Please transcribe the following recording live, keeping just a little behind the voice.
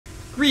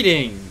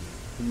Greetings!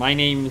 My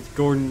name's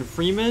Gordon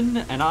Freeman,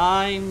 and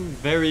I'm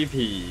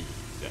VeryPeeved.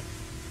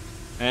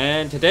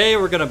 And today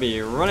we're gonna be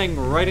running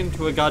right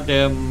into a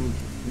goddamn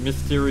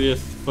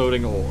mysterious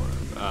floating orb.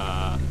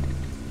 Oh,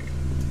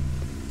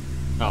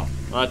 well,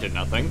 that did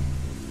nothing.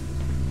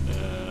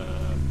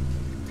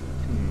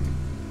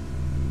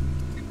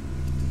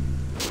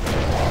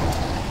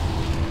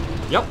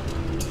 Yep.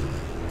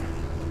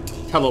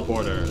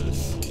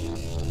 Teleporters.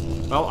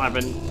 Well, I've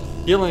been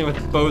dealing with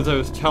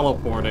bozos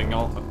teleporting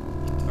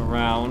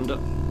around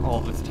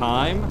all this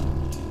time.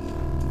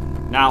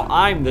 Now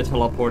I'm the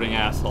teleporting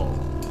asshole.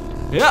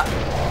 Yeah!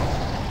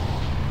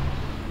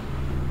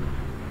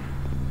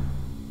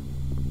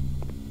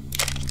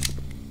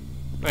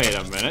 Wait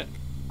a minute.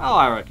 Oh,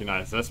 I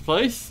recognize this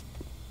place.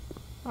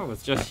 I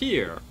was just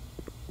here.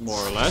 More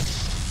or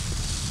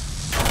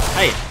less.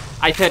 Hey,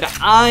 I said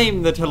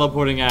I'm the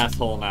teleporting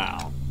asshole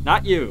now.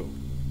 Not you.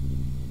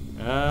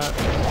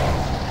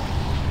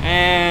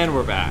 And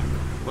we're back.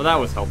 Well, that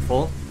was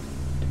helpful.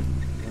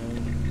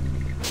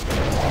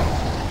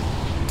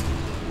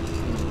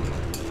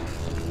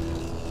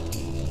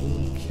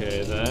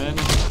 Okay, then.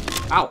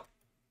 Ow!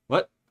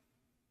 What?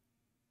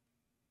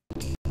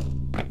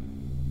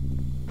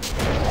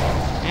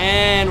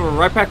 And we're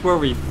right back where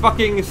we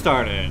fucking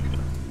started.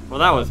 Well,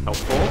 that was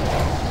helpful.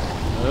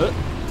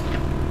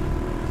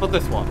 But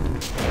this one.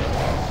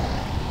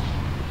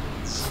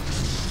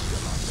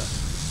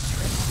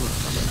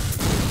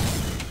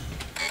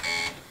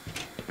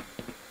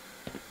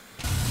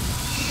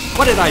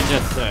 What did I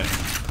just say?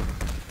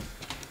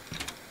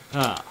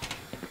 Ah.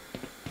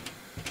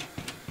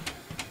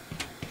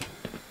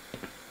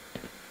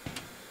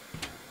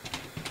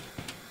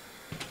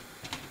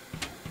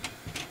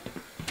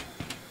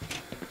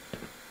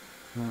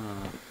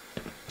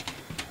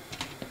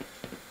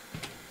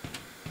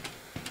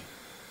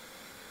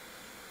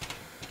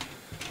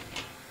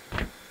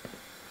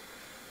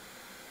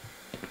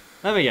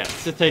 Let me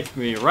guess, it takes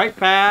me right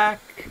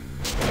back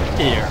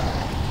here.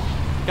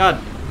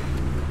 God.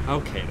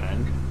 Okay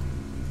then.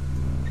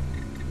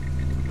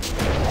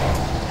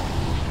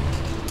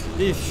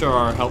 These sure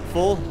are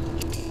helpful.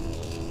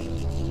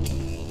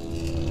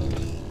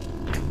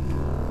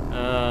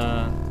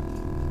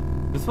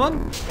 This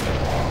one?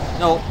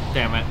 No,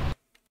 damn it.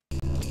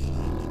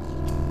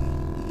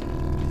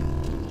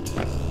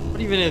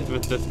 What even is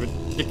with this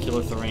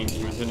ridiculous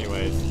arrangement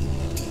anyways?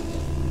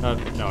 No,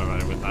 I'm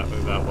not with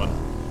that one.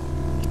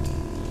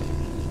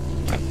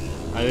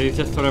 Are these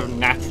just sort of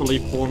naturally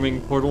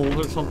forming portals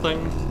or something?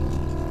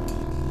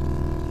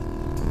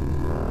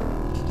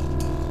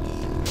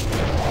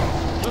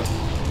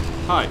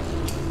 Hi.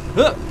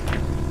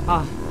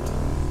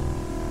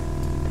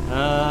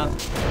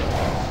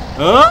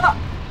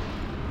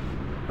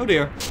 Oh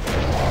dear.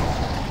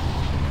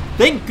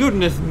 Thank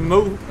goodness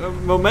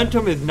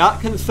momentum is not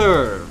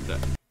conserved.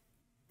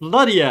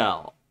 Bloody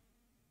hell.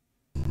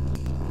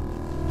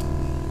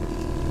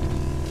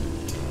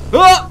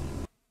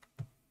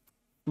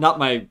 Not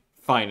my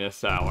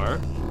finest hour,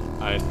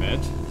 I admit.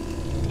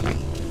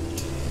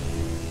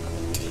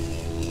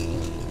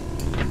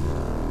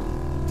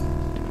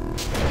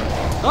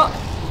 Oh!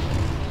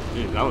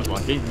 Jeez, that was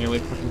lucky. Nearly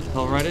fucking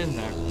fell right in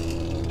there.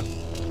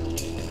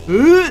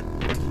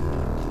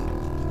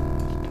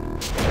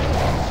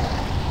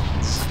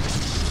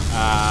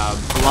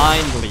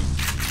 Blind leap.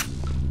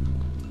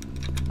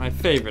 My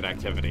favorite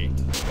activity.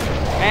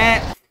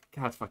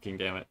 God fucking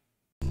damn it.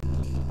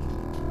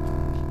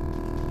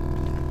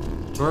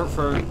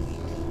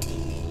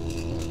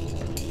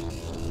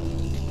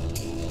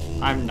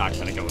 I'm not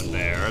gonna go in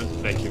there,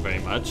 thank you very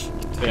much.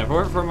 But yeah, if it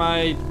weren't for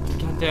my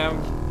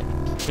goddamn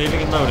saving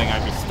and loading,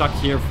 I'd be stuck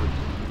here for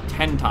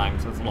 10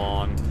 times as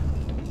long.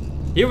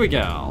 Here we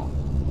go.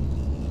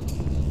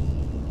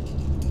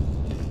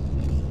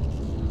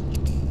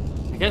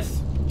 I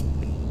guess...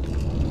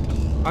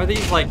 Are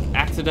these like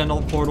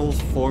accidental portals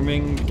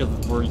forming because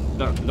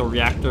the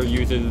reactor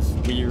uses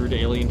weird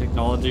alien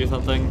technology or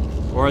something?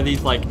 Or are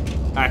these like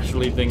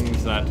actually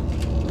things that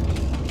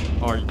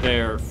are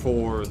there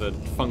for the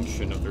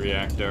function of the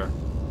reactor?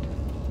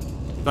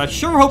 I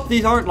sure hope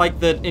these aren't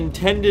like the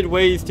intended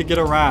ways to get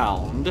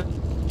around.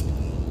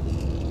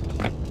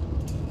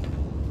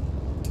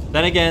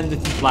 Then again,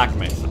 this is Black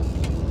Mesa.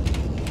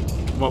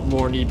 What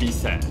more need be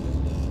said?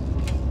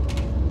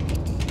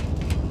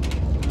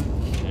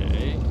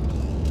 Okay.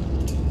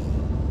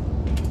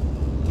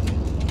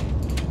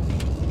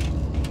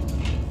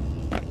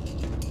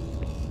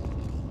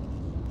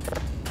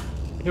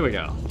 Here we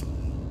go.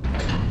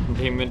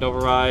 Containment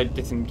override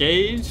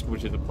disengaged,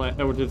 which is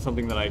which is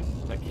something that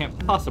can't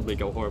possibly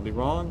go horribly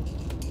wrong.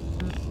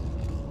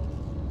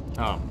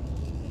 I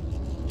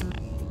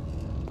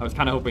was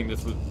kind of hoping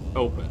this was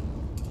open.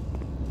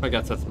 I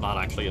guess that's not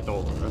actually a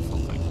door or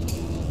something.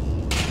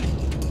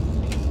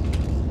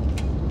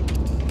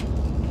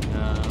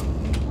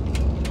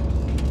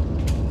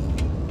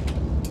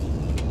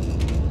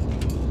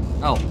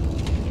 Oh,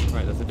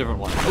 right, that's a different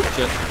one. Oh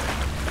shit.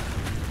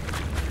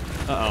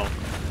 Uh-oh.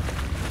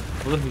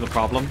 Well, this is a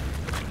problem.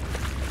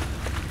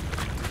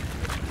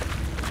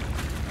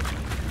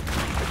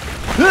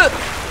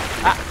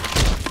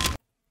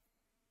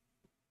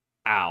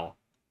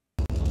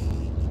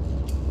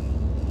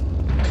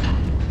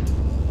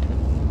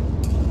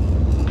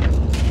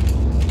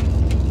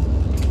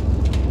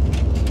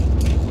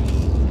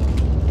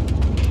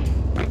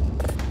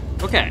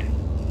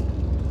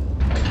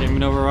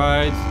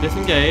 Alright,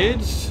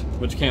 disengaged,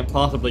 which can't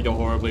possibly go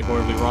horribly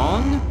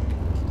wrong.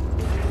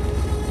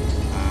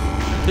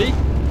 See?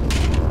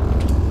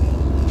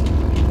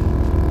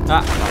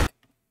 Ah, fuck.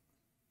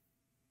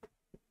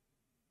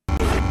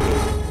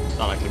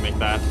 Thought I could make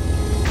that.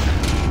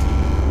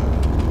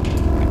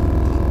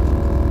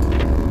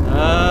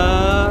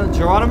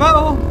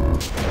 Geronimo!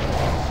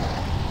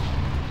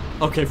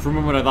 Okay, for a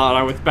moment I thought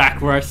I was back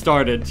where I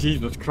started.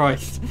 Jesus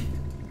Christ.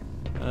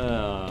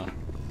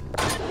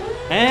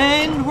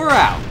 And we're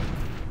out.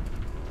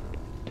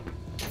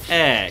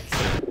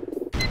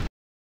 Excellent.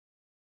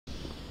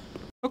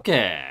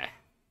 Okay.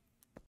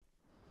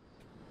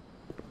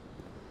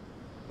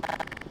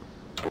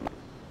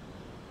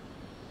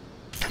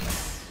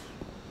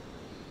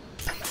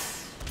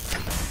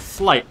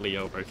 Slightly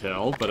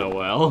overkill, but oh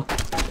well.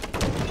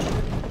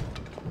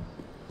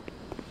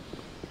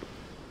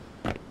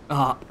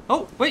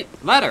 Oh, wait,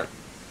 ladder.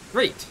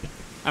 Great.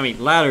 I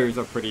mean, ladders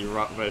are pretty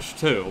rubbish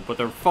too, but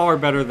they're far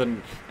better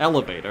than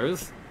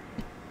elevators.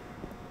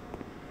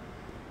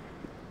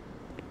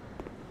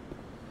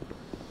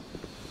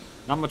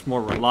 Not much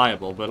more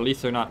reliable, but at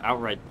least they're not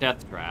outright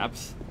death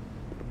traps.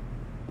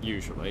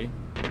 Usually.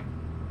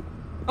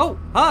 Oh,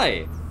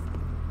 hi!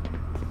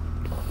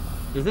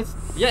 Is this?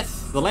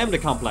 Yes, the Lambda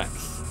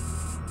Complex.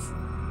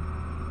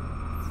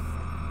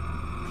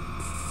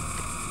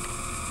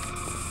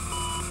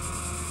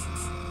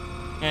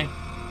 Okay.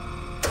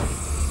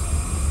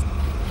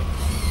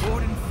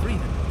 Gordon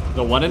Freeman.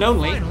 The one and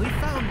only. Finally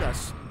found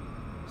us.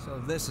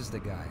 So this is the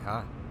guy,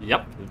 huh?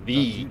 Yep,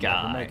 the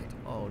guy.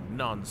 Oh,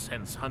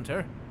 nonsense,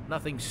 Hunter.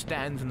 Nothing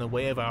stands in the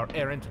way of our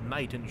errant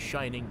knight in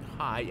shining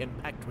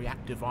high-impact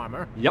reactive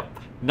armor. Yep,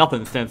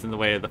 nothing stands in the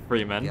way of the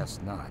Freeman. Guess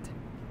not.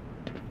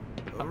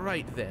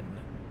 Right then.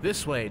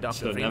 This way, Dr.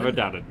 Should've Freeman. never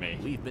doubted me.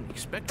 We've been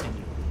expecting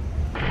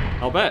you.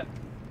 I'll bet.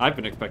 I've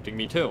been expecting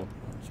me too.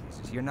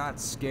 Jesus, you're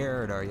not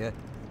scared, are you?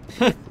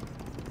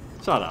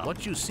 Shut up.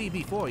 What you see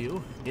before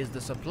you is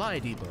the supply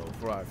depot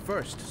for our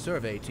first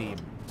survey team.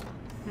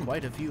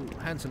 Quite a few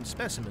handsome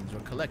specimens were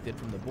collected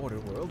from the border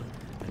world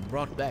and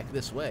brought back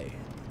this way.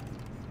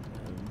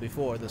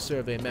 Before the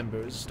survey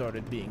members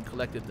started being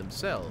collected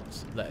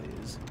themselves, that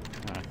is.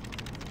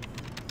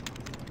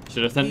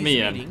 Should have sent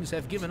me in. These readings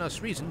have given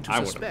us reason to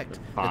I suspect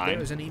been that fine.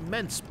 there is an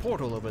immense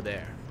portal over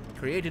there,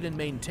 created and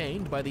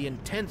maintained by the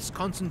intense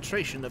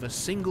concentration of a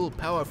single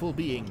powerful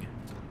being.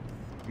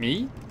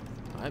 Me?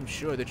 I'm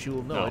sure that you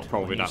will know No, it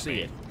probably when you not see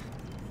me. it.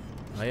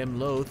 I am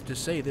loath to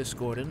say this,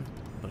 Gordon,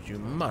 but you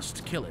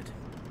must kill it.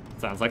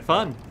 Sounds like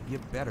fun. You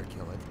better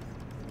kill it.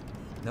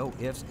 No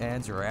ifs,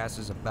 ands, or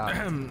asses about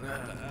it.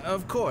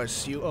 Of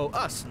course, you owe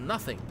us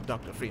nothing,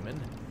 Dr. Freeman.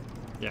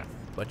 Yeah.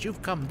 But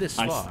you've come this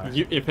far.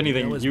 If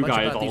anything, know as you much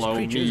guys about these all owe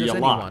creatures me as a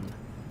lot. anyone.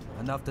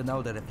 Enough to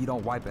know that if you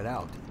don't wipe it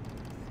out,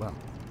 well,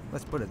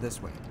 let's put it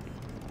this way.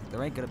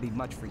 There ain't gonna be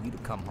much for you to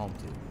come home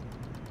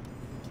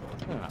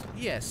to. Yeah.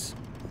 Yes.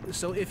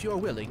 So if you're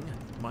willing,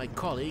 my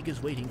colleague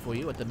is waiting for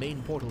you at the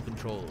main portal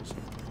controls.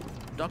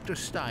 Dr.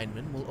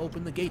 Steinman will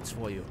open the gates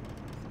for you.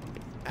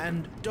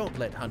 And don't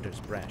let Hunter's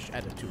brash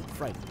attitude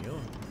frighten you.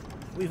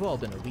 We've all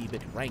been a wee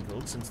bit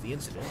rankled since the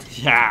incident.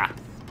 Yeah.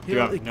 You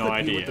He'll have equip no you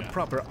idea. with the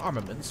proper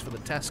armaments for the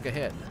task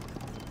ahead.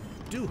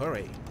 Do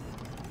hurry.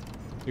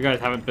 You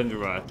guys haven't been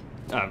through a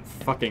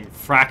fucking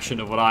fraction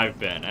of what I've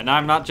been. And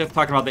I'm not just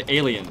talking about the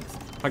aliens.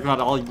 I'm talking about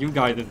all you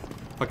guys'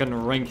 fucking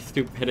rank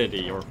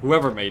stupidity. Or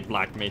whoever made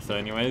Black Mesa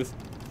anyways.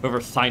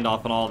 Whoever signed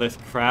off on all this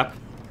crap.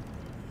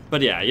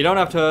 But yeah, you don't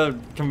have to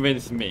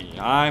convince me.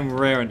 I'm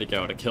raring to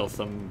go to kill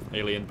some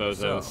alien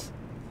bozos. So,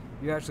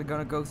 you're actually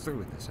gonna go through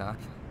with this, huh?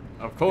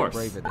 Of course.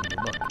 You're braver than you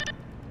look.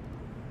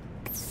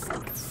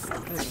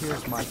 This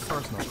here's my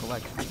personal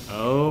collection.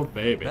 Oh,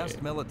 baby.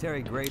 Best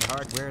military-grade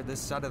hardware this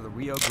side of the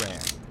Rio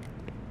Grande.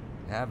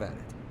 Have at it.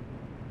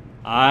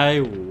 I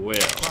will.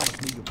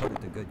 Promise me you'll put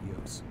it to good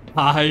use.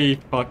 I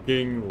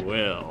fucking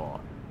will.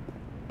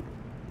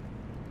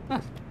 Huh.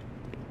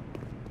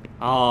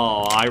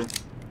 Oh,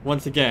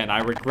 once again, I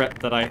regret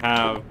that I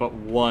have but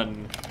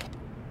one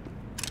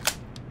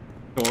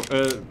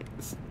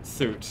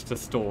suit to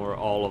store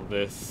all of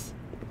this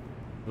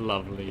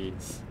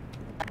lovelies.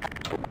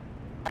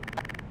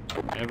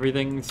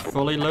 Everything's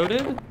fully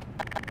loaded?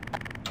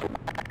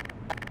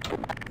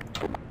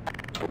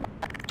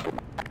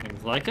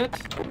 Things like it.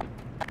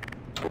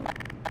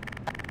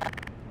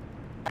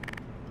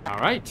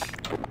 Alright.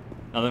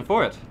 Nothing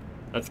for it.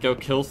 Let's go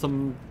kill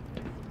some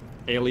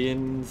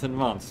aliens and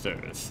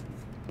monsters.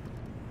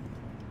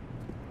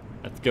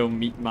 Let's go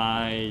meet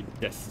my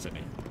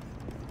destiny.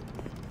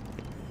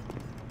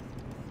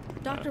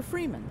 Dr.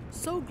 Freeman,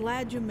 so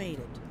glad you made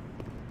it.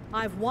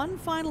 I've one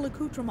final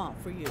accoutrement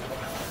for you.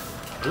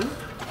 Ooh.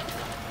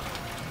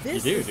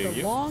 This You do, is do the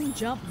you? long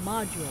jump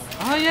module.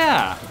 Oh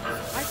yeah!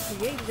 I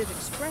created it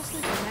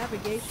expressly for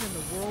navigation in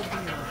the world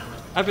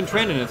beyond. I've been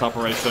trained in this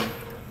operation.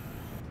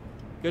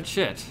 Good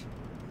shit.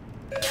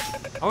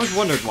 I always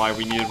wondered why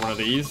we needed one of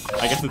these.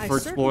 I guess it's for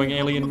exploring You've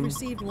alien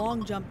received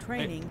long jump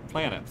training.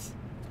 planets.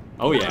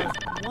 Oh yeah.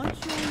 Once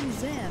you're in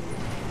Zen,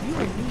 you will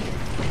need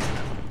it.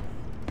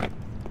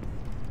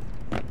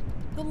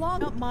 The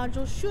long jump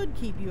module should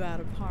keep you out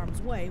of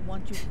harm's way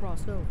once you've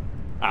crossed over.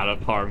 Out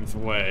of harm's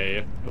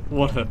way.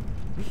 What a...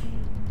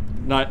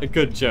 Not a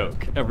good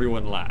joke.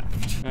 Everyone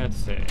laughed. Let's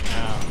see.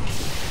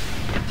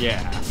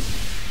 Yeah.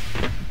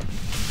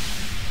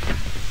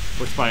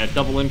 Works by a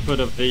double input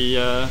of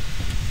the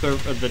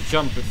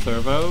jump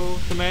servo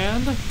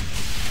command.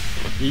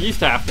 You used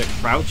to have to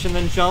crouch and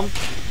then jump,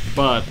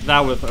 but that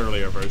was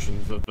earlier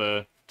versions of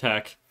the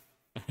tech,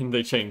 and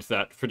they changed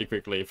that pretty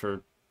quickly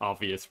for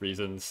obvious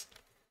reasons.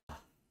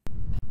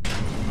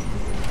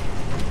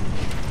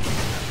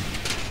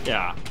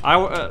 Yeah,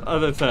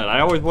 as I said, I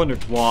always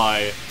wondered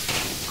why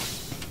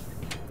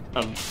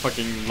a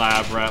fucking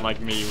lab rat like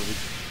me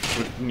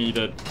would need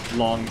a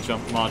long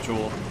jump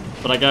module,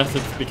 but I guess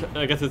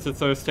it's just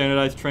sort of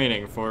standardized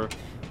training for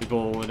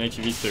people in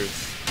HEV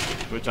suits,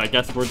 which I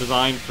guess were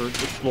designed for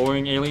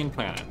exploring alien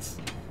planets.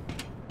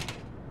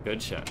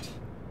 Good shit,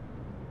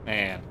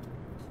 man.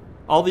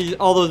 All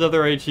those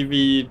other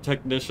HEV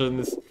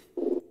technicians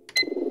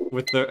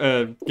with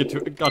their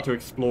got to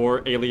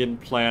explore alien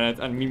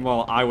planets, and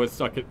meanwhile I was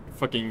stuck at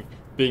fucking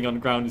being on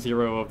ground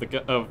zero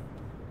of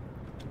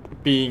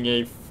being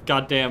a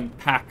goddamn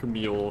pack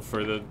mule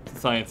for the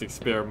science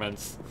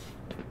experiments.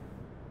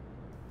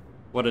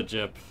 What a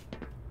jip.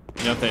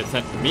 You know, if they had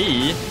sent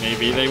me,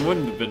 maybe they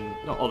wouldn't have been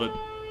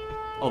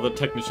all the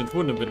technicians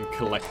wouldn't have been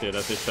collected,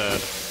 as they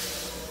said.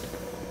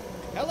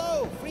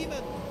 Hello,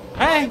 Freeman.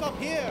 Hey! I'm up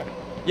here.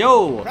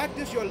 Yo!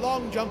 Practice your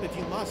long jump if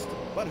you must,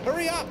 but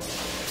hurry up.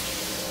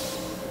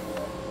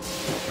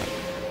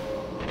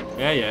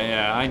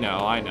 Yeah, I know.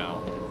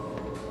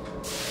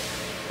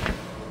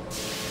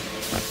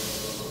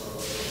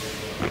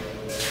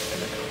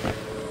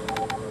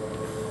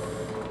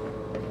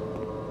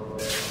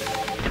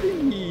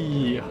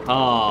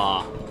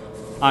 Ah,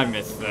 I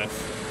miss this.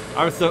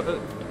 I was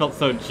felt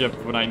so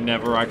gypped when I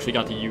never actually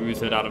got to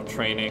use it out of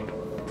training.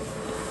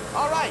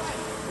 All right,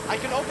 I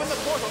can open the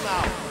portal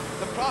now.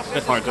 The process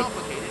It's is hard to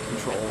complicated.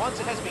 control. And once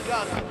it has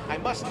begun, I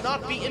must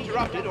not be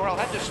interrupted or I'll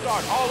have to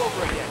start all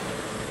over again.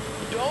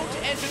 Don't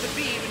enter the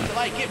beam until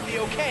I give the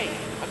okay.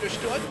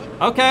 Understood?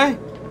 Okay.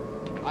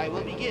 I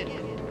will begin.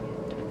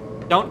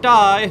 Don't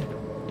die.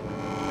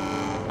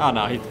 Oh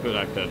no, he's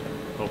protected.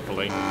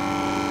 Hopefully.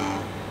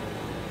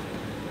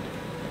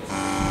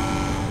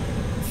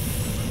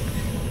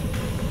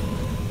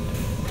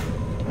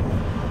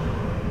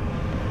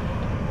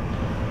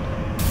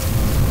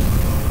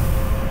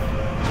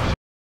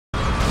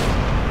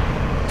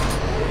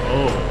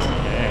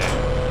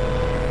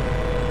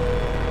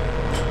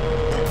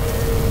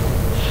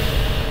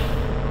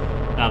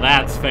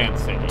 That's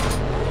fancy.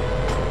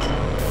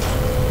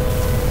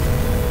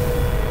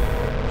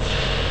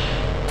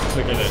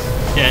 Look at it.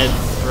 Dead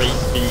straight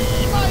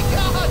beam. My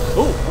God!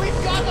 Ooh.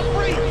 We've got the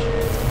breach!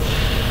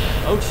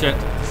 Oh shit.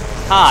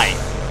 Hi.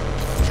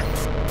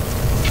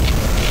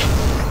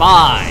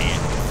 Bye.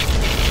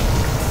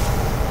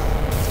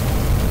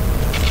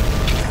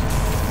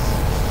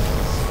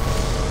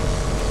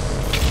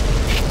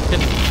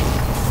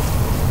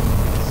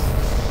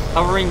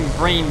 Hovering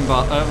brain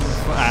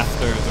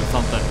blasters or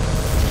something.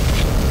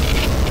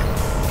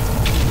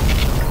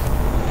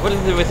 What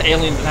is it with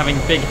aliens and having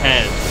big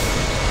heads?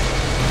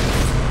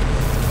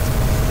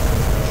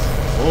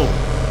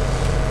 Oh.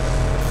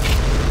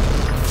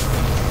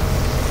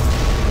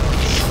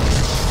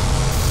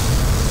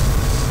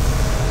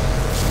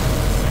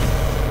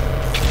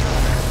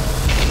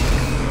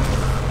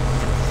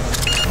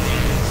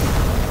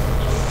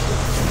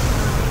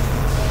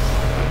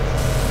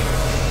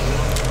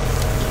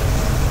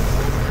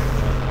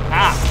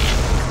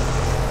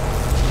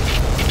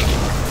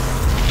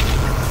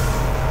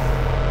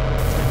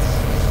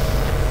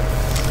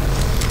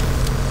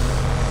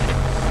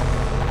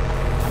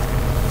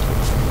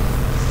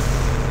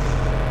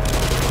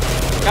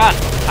 God,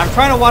 I'm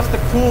trying to watch the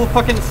cool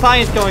fucking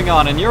science going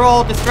on and you're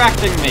all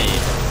distracting me.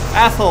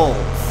 Assholes.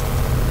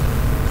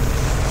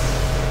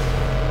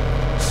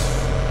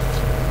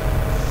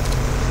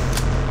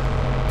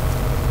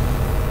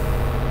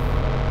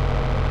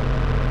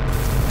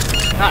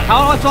 God,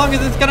 how much longer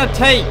is this gonna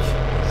take?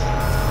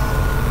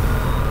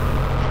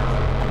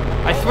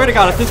 I swear to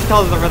God, if this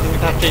tells us the Resident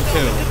Cascade 2.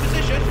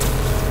 Position.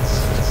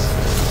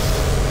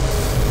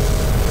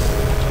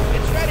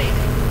 It's ready.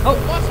 Oh.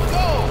 Let's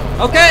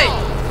go.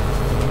 Okay.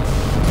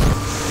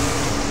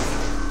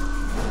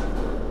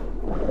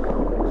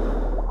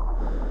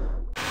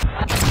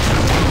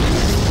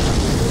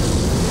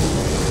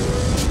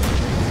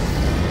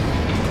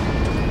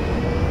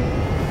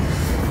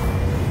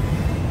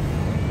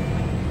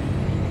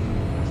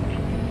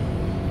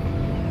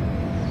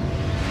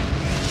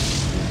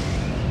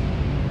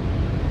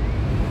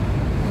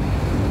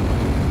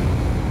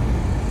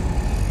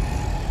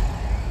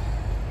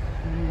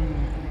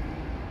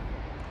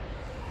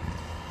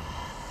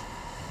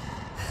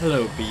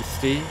 Hello,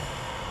 beastie.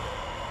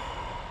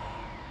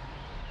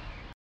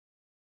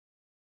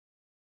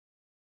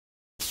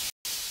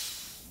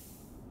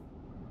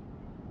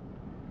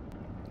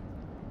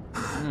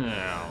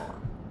 No.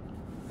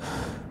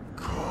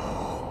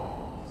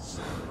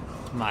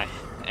 My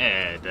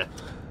bad.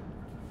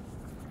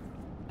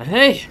 But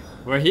hey,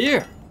 we're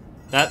here.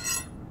 That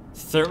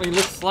certainly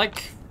looks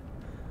like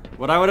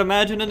what I would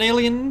imagine an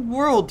alien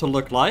world to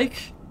look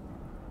like.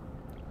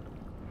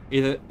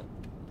 Either,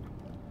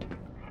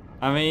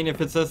 I mean,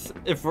 if it's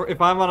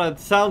if I'm on a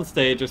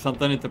soundstage or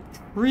something, it's a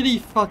pretty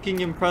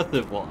fucking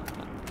impressive one.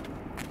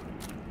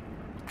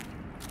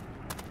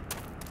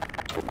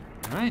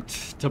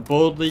 Alright, to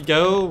boldly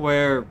go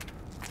where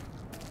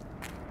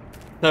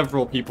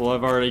several people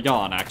have already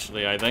gone,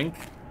 actually, I think.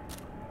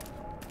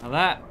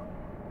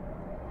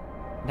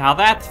 Now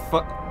that's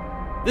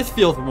this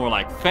feels more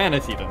like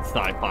fantasy than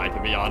sci-fi,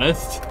 to be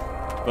honest.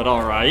 But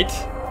alright.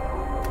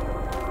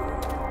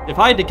 If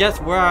I had to guess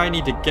where I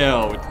need to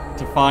go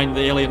to find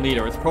the alien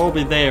leader, it's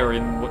probably there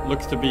in what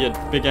looks to be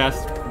a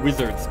big-ass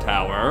wizard's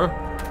tower.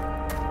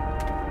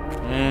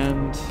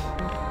 And...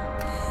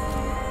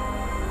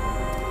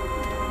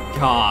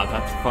 God,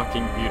 that's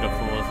fucking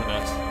beautiful, isn't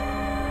it?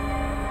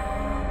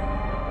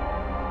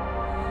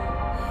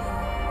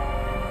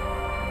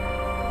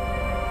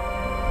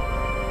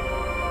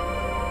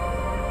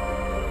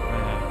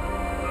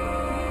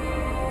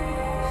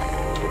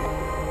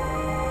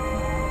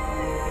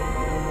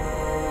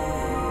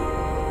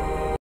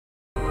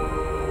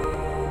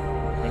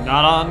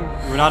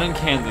 We're not in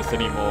Kansas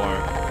anymore.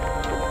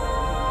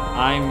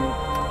 I'm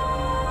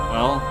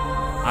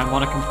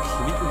on a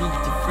completely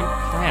different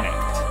planet.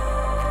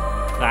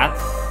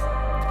 That's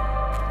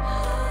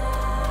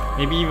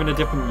maybe even a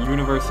different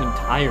universe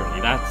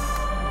entirely. That's,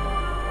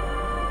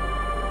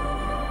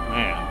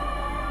 man.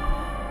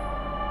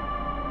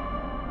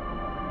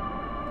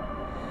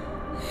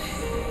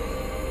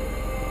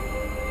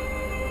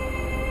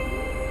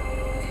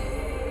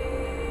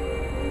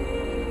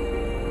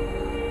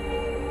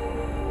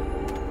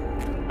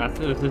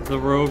 This is the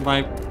road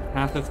my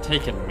path has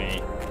taken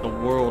me. The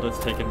world has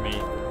taken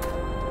me.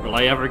 Will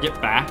I ever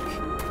get back?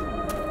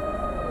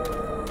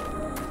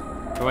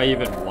 Do I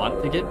even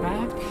want to get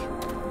back?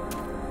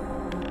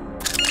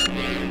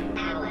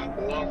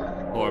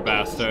 Poor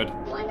bastard.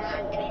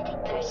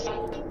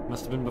 100%.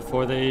 Must have been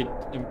before they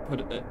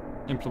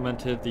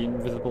implemented the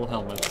invisible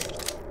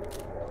helmets.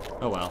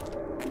 Oh well.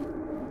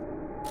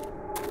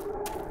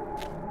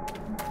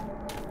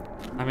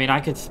 I mean, I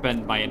could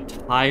spend my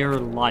entire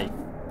life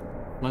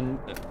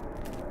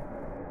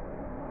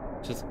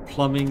just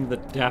plumbing the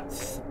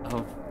depths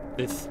of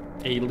this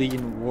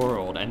alien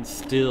world and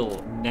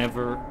still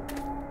never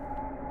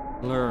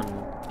learn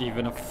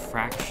even a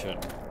fraction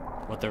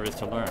what there is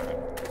to learn.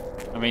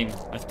 I mean,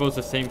 I suppose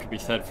the same could be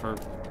said for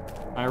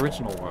my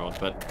original world,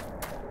 but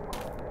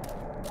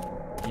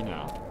you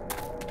know.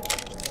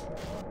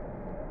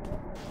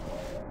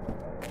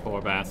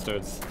 Poor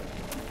bastards.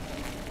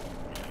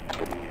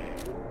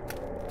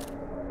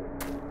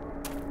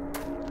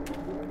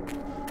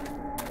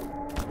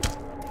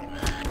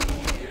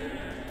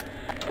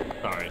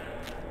 Sorry.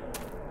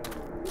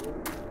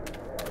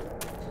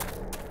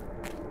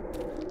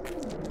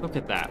 Look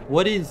at that.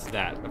 What is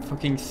that? A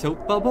fucking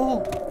soap bubble?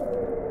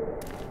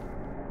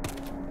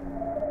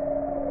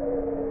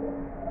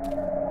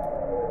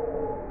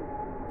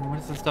 What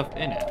is the stuff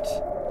in it?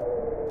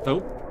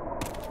 Soap?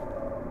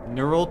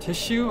 Neural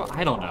tissue?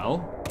 I don't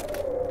know.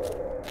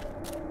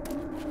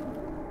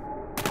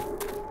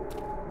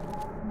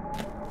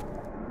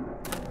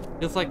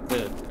 Feels like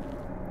the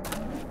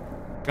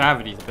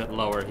gravity's a bit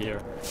lower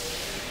here.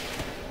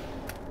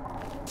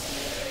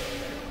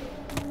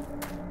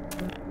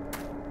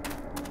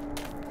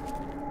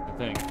 I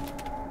think.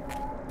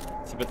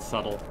 It's a bit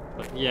subtle,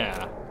 but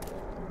yeah.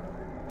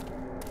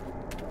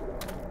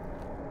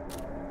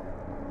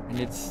 And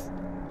it's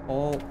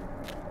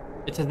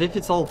as if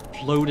it's all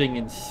floating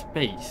in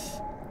space,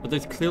 but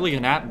there's clearly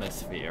an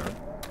atmosphere.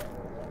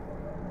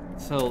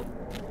 So,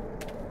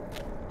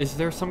 is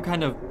there some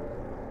kind of...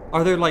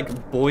 Are there,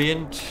 like,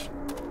 buoyant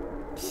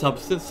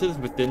substances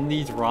within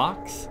these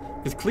rocks?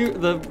 Because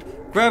the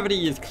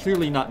gravity is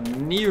clearly not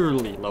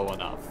nearly low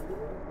enough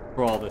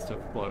for all this to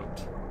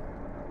float.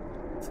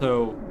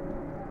 So...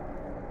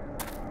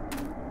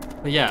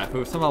 But yeah, if it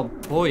was somehow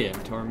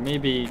buoyant, or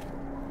maybe...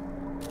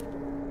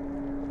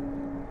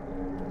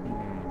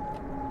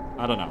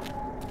 I don't know.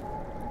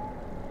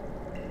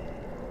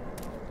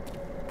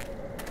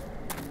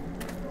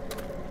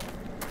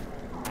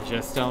 I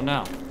just don't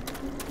know.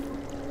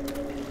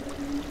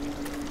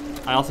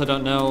 I also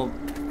don't know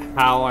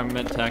how I'm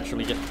meant to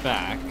actually get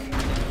back.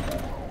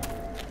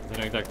 I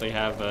don't exactly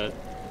have a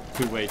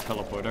two-way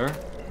teleporter.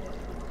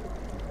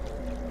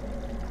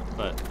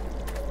 But...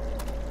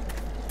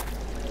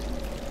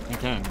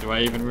 again, do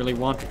I even really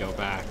want to go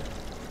back?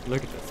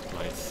 Look at this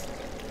place.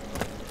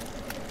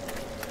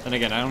 And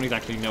again, I don't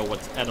exactly know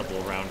what's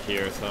edible around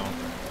here, so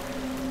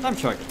I'm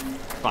sure I can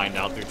find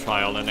out through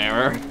trial and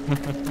error.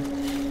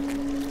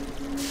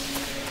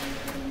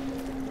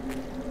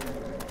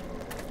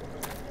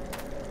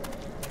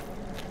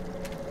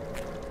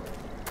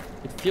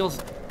 It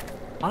feels,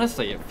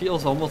 honestly, it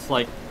feels almost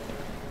like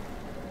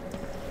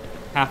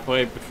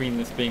halfway between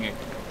this being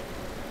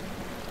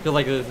feel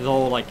like this is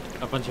all like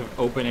a bunch of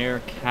open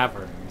air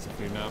caverns,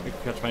 if you know, if you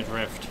catch my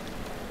drift.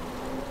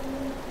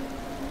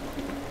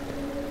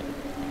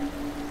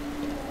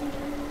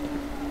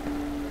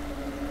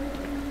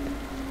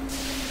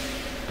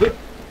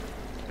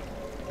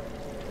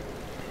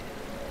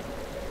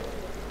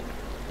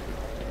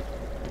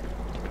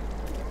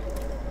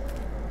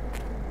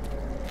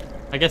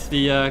 I guess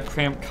the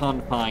cramped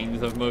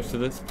confines of most of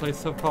this place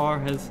so far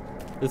this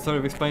sort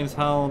of explains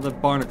how the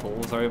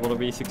barnacles are able to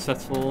be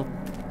successful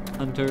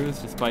hunters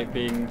despite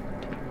being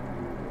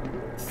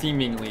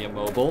seemingly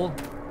immobile.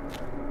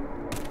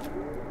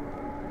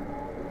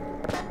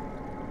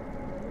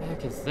 What the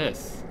heck is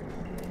this?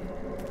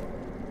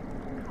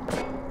 I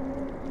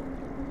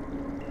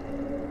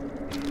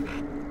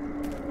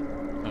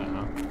don't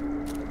know.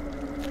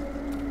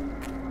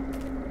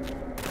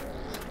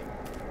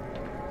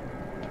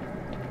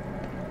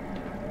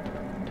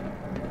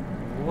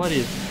 What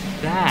is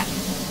that?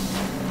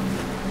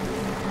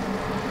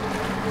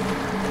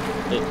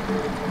 It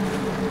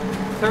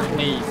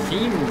certainly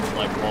seems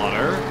like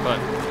water, but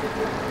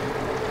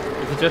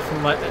is it just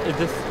from like, is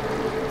this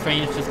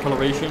strange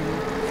discoloration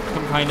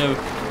some kind of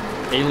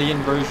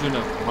alien version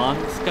of pond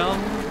scum?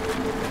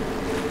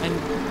 And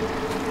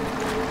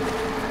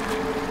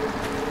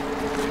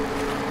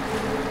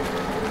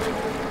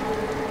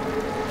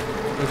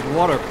there's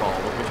waterfall,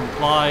 which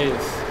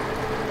implies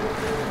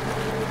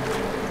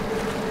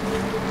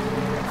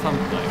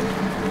something.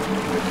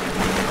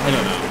 I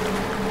don't know.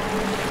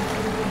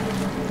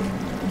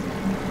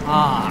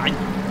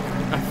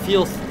 I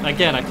feel,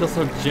 again, I feel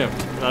so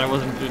gypped that I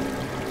wasn't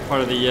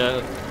part of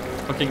the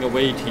fucking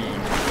away team.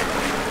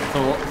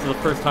 So the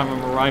first time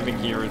I'm arriving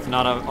here, it's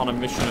not on a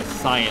mission of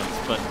science,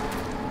 but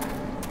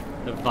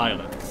of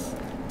violence.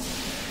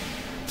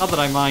 Not that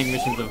I mind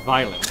missions of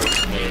violence,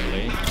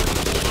 lately.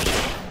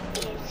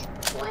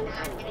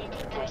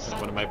 It's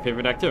one of my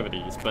favorite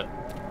activities, but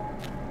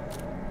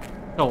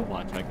so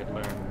much I could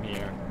learn from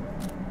here.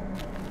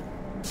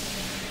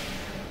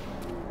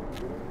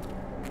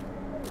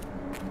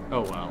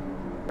 Oh well.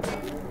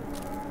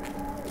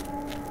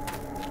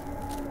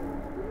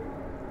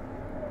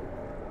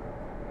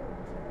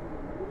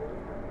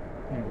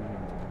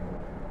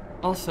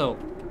 Also,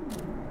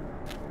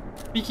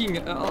 speaking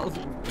of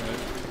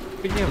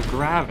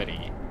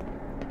gravity,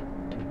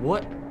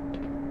 what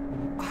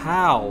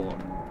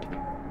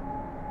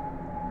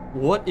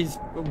is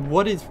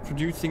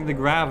producing the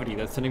gravity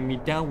that's sending me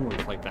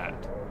downwards like that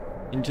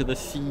into the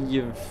sea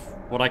of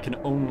what I can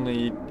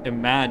only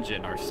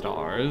imagine are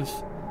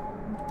stars?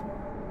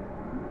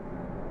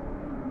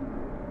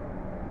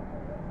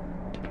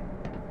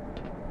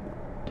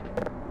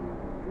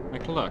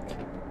 Like, look.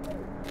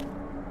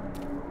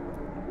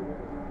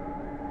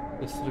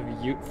 This sort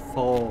of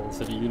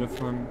falls at a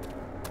uniform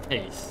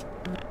pace.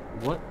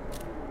 What?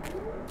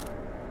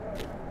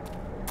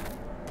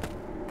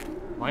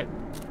 What?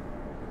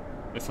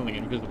 There's something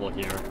invisible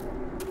here.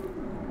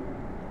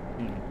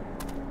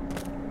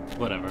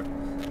 Whatever.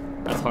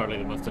 That's hardly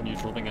the most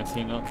unusual thing I've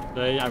seen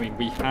today. I mean,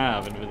 we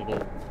have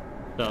invisible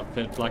stuff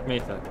in Black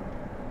Mesa.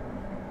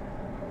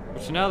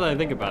 Which, now that I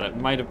think about it,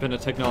 might have been a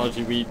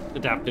technology we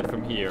adapted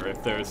from here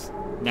if there's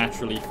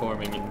naturally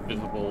forming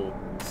invisible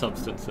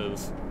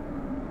substances.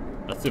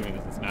 Assuming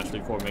this is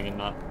naturally forming and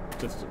not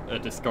just a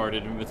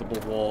discarded invisible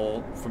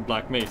wall from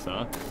Black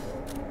Mesa.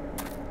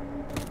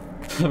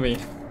 I mean,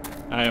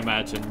 I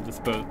imagine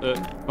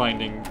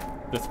finding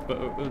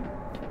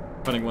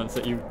ones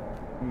that you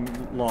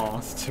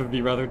lost would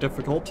be rather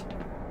difficult.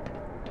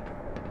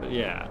 But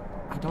yeah,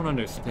 I don't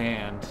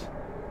understand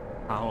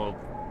how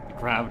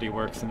gravity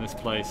works in this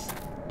place.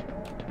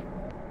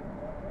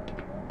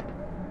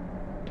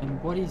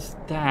 And what is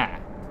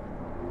that?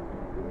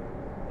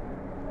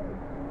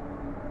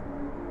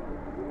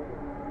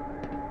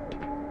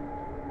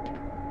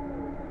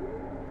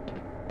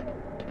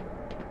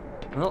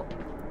 Well,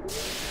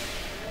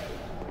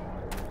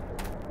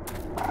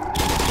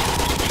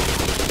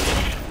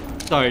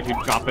 sorry to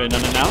drop in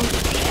unannounced.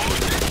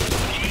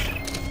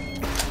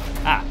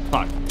 Ah,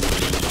 fuck.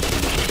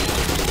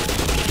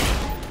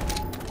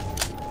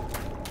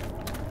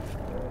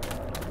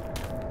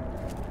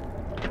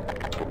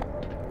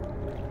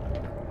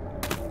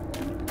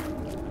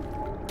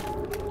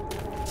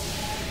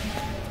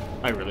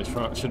 I really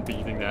shouldn't be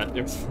using that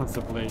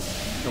irresponsibly.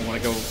 Don't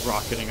want to go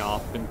rocketing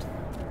off into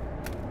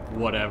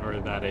whatever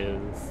that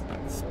is,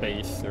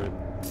 space or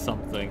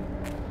something.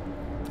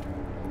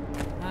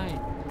 Hi.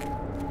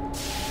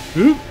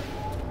 Oop.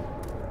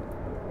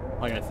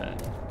 Like I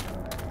said.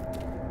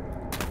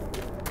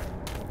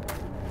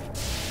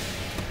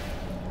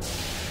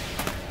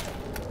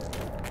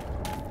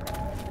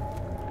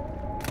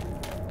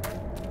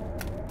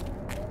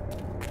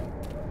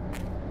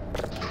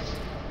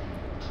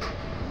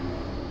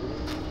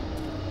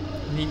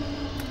 I mean,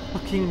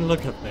 fucking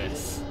look at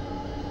this.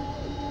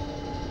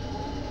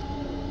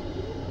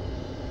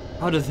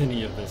 How does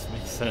any of this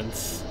make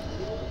sense?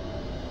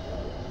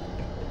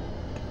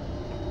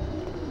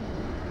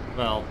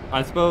 Well,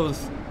 I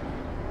suppose...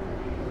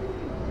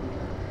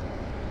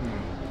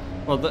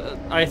 Well,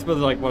 I suppose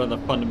like one of the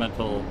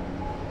fundamental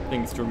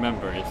things to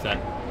remember is that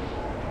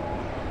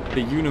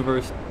the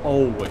universe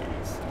always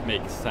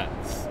makes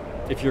sense.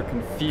 If you're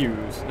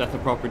confused, that's a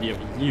property of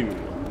you,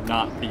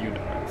 not the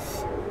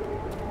universe.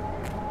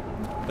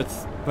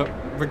 But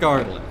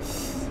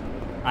regardless,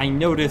 I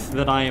notice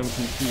that I am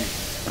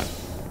confused.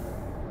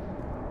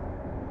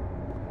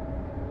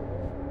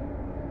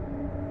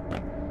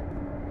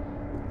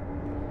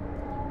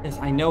 Yes,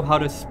 I know how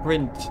to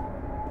sprint,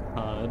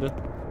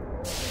 Todd.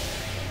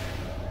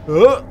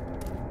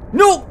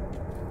 No!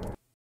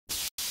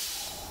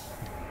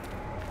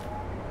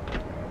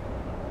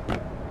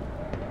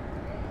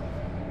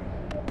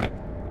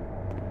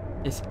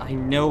 Yes, I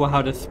know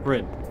how to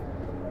sprint.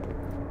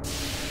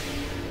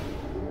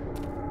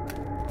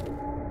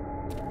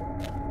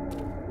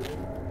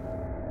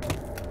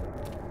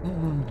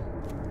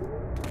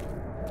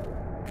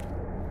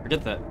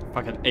 Forget that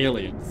fucking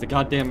aliens. The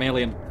goddamn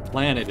alien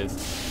planet is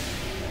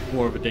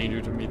more of a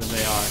danger to me than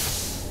they are.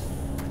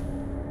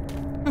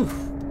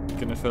 Whew.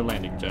 Goodness for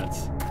landing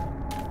jets.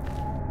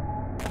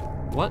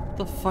 What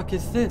the fuck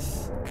is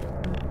this?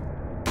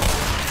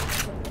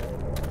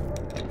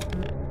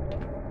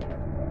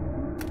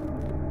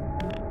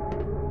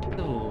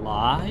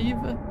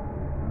 Alive?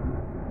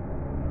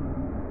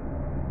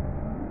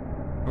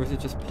 Or is it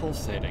just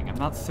pulsating? I'm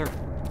not certain.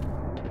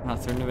 I'm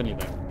not certain of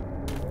anything.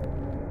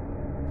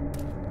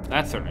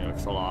 That certainly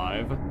looks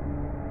alive. Does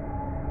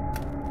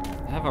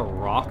it have a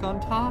rock on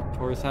top?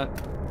 Or is that...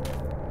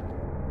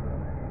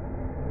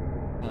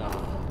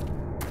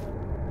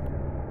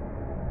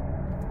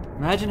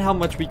 Imagine how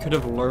much we could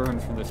have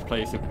learned from this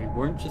place if we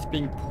weren't just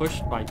being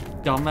pushed by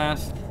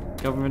dumbass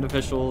government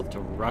officials to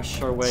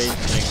rush our way to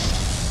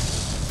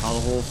things. A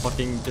whole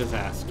fucking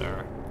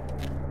disaster.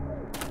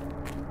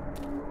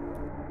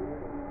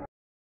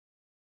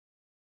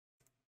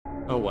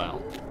 Oh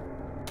well.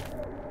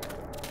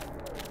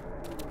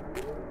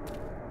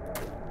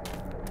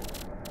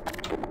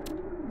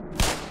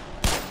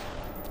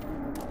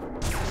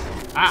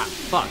 Ah,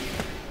 fuck.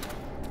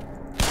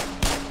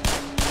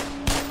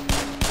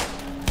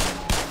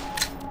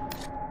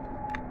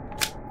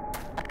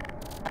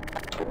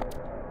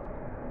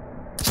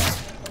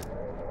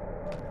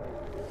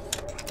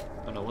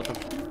 Oh no, what the...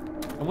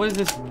 What is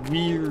this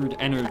weird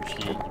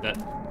energy that...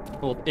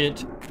 Well,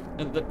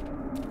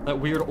 that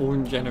weird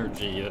orange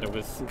energy that it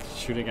was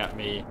shooting at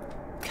me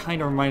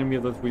kind of reminded me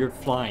of those weird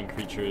flying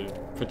creature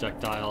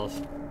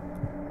projectiles.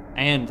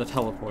 And the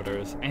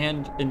teleporters,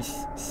 and in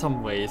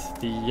some ways,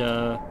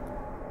 the,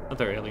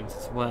 other aliens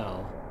as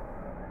well.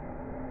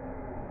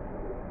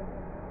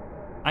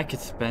 I could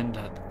spend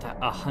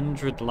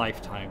 100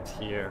 lifetimes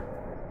here.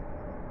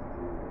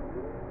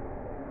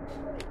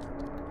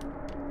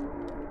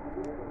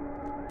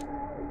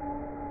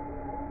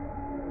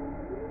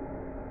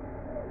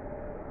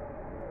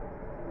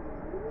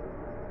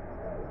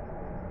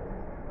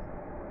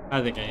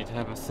 I think I need to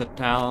have a sit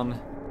down.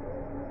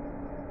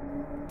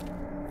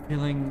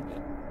 Feeling...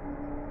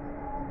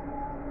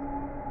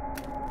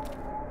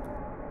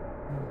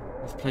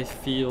 This place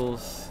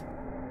feels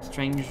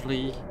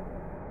strangely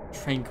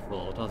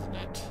tranquil, doesn't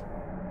it?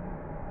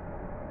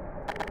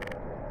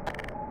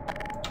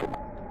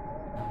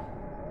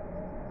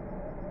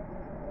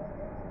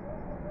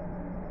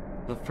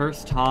 The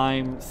first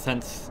time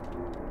since...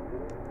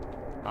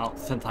 Well,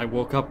 since I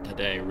woke up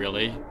today,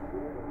 really.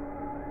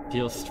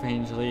 Feels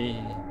strangely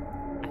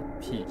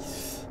at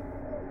peace.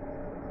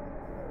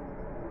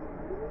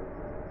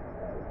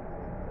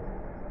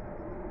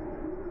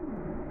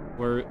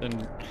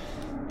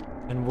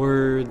 And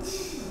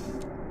words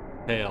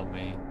fail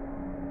me.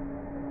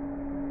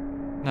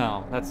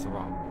 No, that's the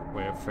wrong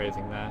way of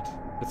phrasing that.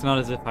 It's not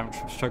as if I'm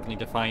struggling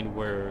to find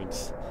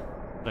words,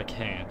 but I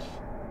can't.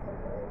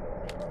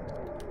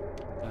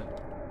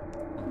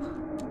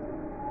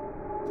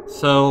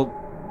 So,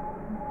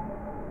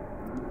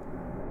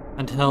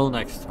 until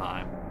next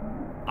time,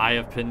 I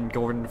have been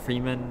Gordon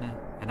Freeman,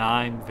 and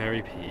I'm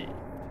VeryPeeved.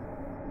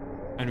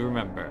 And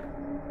remember,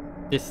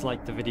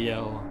 dislike the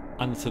video,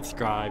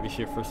 unsubscribe if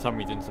you're for some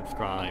reason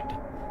subscribed,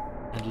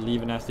 and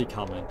leave a nasty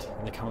comment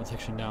in the comment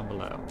section down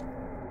below.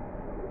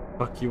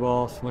 Fuck you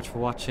all so much for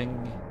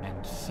watching,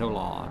 and so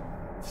long,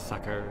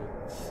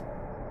 suckers.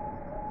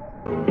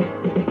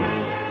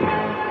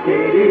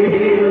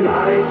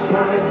 Light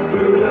shines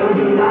through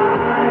the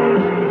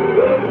night.